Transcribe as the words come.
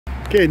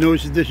Okay,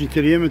 newest addition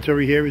to the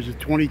inventory here is a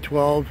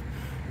 2012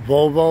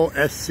 Volvo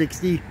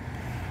S60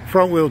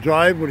 front wheel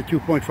drive with a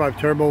 2.5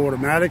 turbo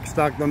automatic,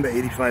 stock number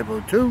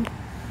 8502.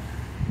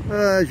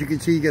 As you can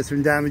see, you got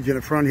some damage in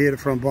the front here. The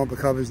front bumper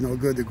cover is no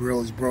good. The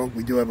grill is broke.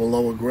 We do have a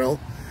lower grill.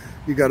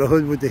 You got a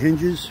hood with the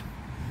hinges.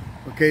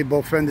 Okay,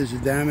 both fenders are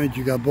damaged.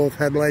 You got both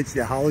headlights,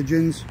 they're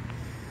halogens.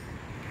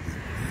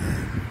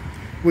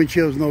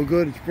 Windshield's no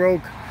good, it's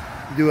broke.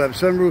 You do have a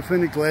sunroof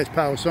in it, glass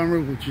power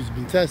sunroof, which has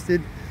been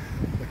tested.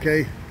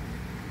 Okay,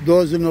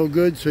 doors are no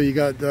good, so you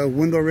got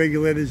window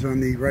regulators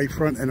on the right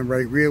front and the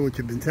right rear, which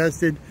have been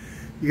tested.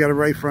 You got a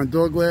right front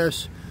door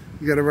glass.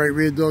 You got a right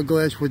rear door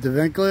glass with the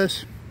vent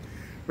glass.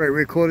 Right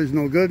rear quarter is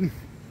no good.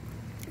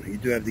 You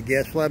do have the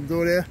gas flap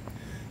door there.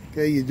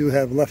 Okay, you do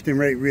have left and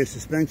right rear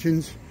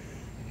suspensions.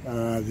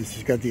 This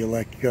has got the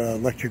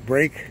electric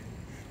brake,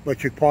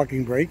 electric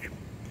parking brake.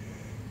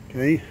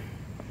 Okay,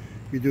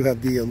 you do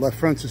have the right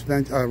front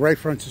suspension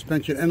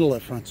and the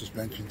left front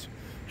suspensions.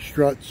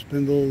 Strut,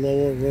 spindle,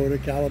 lower, rotor,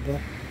 caliper,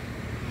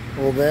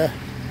 all there.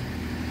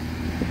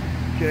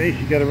 Okay,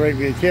 you got a right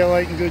rear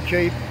taillight in good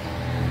shape.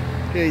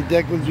 Okay,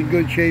 deck lid's in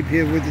good shape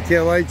here with the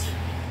taillights.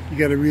 You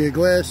got a rear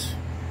glass.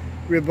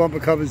 Rear bumper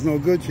cover's no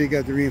good, so you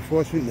got the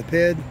reinforcement in the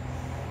pad.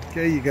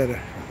 Okay, you got a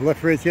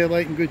left rear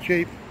taillight in good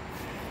shape.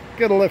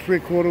 Got a left rear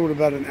quarter with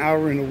about an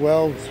hour in the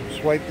well, some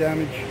swipe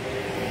damage.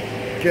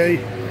 Okay,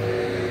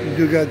 you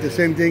do got the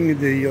same thing in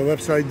the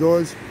left side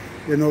doors.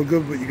 They're no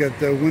good, but you got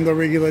the window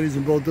regulators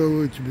in both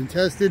doors, which have been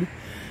tested.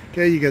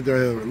 Okay, you got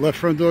the left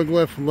front door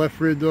glass, left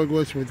rear door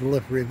glass with the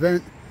left rear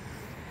vent.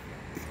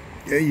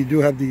 Okay, you do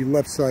have the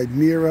left side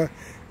mirror.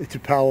 It's a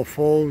power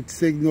fold,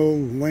 signal,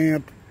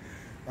 lamp.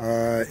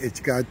 It's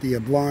got the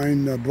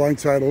blind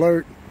side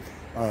alert,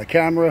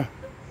 camera,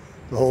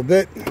 the whole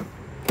bit.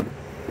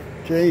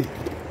 Okay,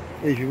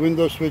 there's your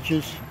window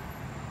switches.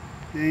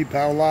 Okay,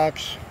 power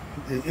locks.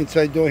 The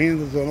inside door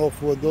handles on all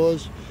four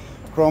doors,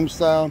 chrome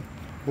style.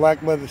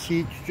 Black leather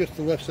seats, just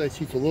the left side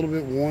seat's a little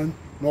bit worn,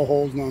 no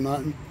holes, no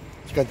nothing.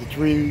 It's got the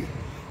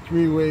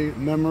three-way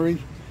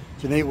memory.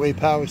 It's an 8-way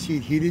power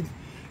seat, heated.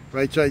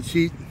 Right side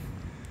seat,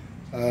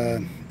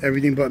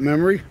 everything but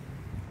memory.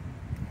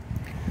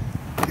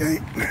 Okay,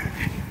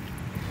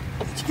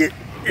 let's get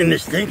in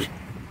this thing.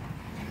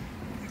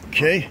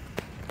 Okay,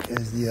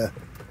 there's the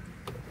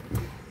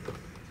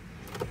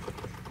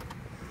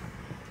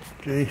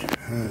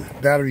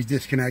battery's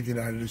disconnected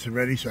out of this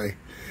already, so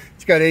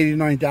it's got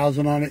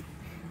 89,000 on it.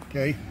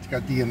 Okay, it's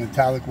got the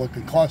metallic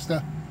looking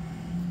cluster.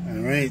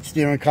 All right,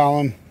 steering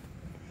column,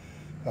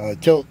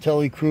 tilt,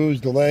 tele, cruise,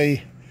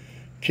 delay,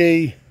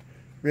 key,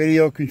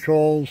 radio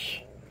controls,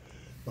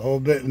 the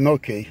whole bit. No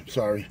key,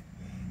 sorry.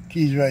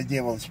 Key's right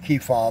there. Well, it's a key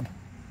fob.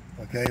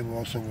 Okay, we're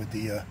also with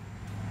the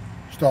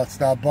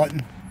start-stop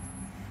button.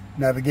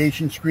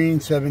 Navigation screen,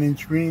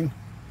 7-inch screen.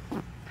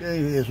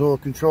 Okay, there's all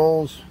the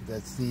controls.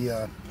 That's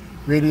the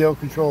radio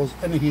controls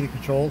and the heater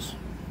controls,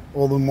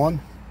 all in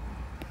one.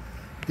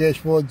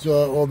 Dashboard's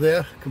all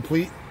there,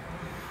 complete.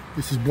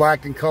 This is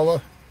black in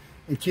color.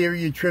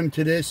 Interior trim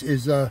to this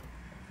is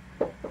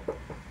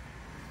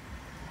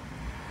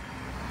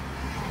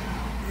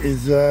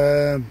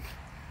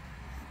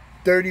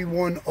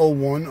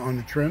 3101 on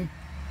the trim.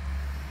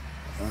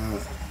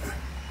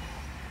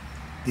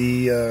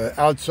 The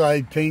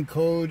outside paint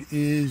code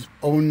is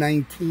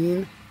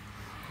 019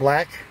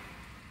 black.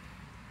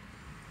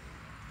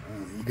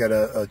 You got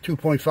a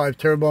 2.5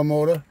 turbo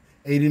motor,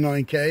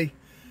 89K.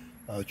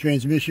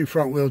 Transmission,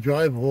 front wheel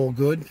drive, all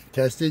good,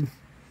 tested.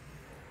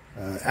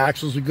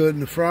 Axles are good in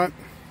the front.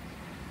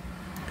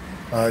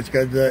 It's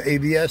got the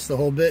ABS, the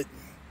whole bit,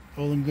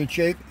 all in good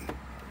shape.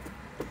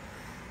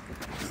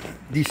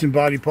 Decent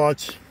body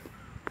parts.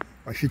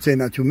 I should say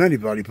not too many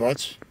body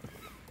parts,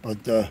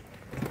 but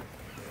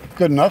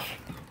good enough.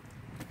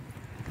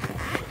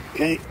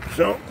 Okay,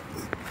 so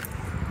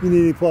if you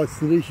need any parts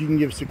to this, you can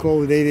give us a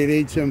call at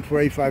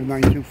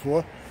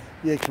 888-748-5924.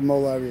 The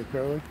Extremole area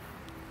currently.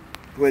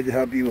 Glad to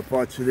help you with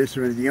parts of this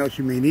or anything else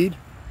you may need.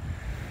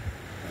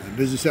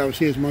 Business hours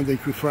here is Monday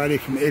through Friday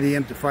from 8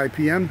 a.m. to 5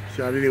 p.m.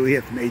 Saturday we're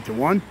here from 8 to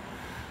 1.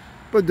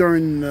 But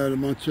during the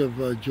months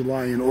of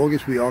July and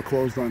August, we are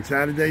closed on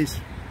Saturdays.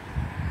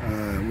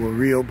 We'll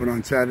reopen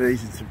on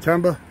Saturdays in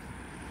September.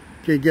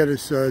 Can't get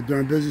us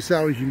during business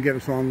hours. You can get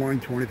us online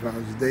 24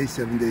 hours a day,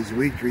 7 days a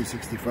week,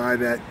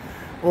 365 at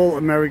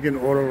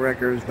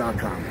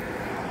allamericanautorecords.com.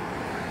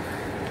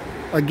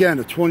 Again,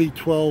 a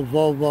 2012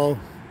 Volvo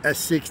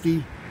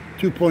S60.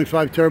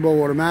 2.5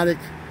 turbo automatic,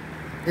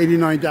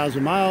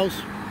 89,000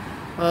 miles.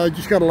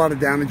 Just got a lot of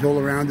damage all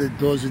around it.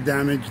 Doors are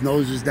damaged,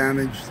 nose is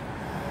damaged.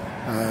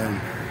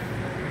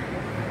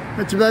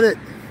 That's about it.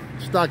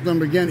 Stock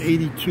number again,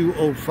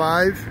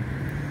 8205.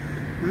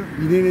 You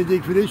need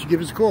anything for this, you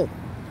give us a call.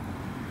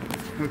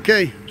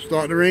 Okay,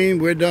 starting to rain,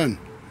 we're done.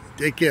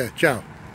 Take care, ciao.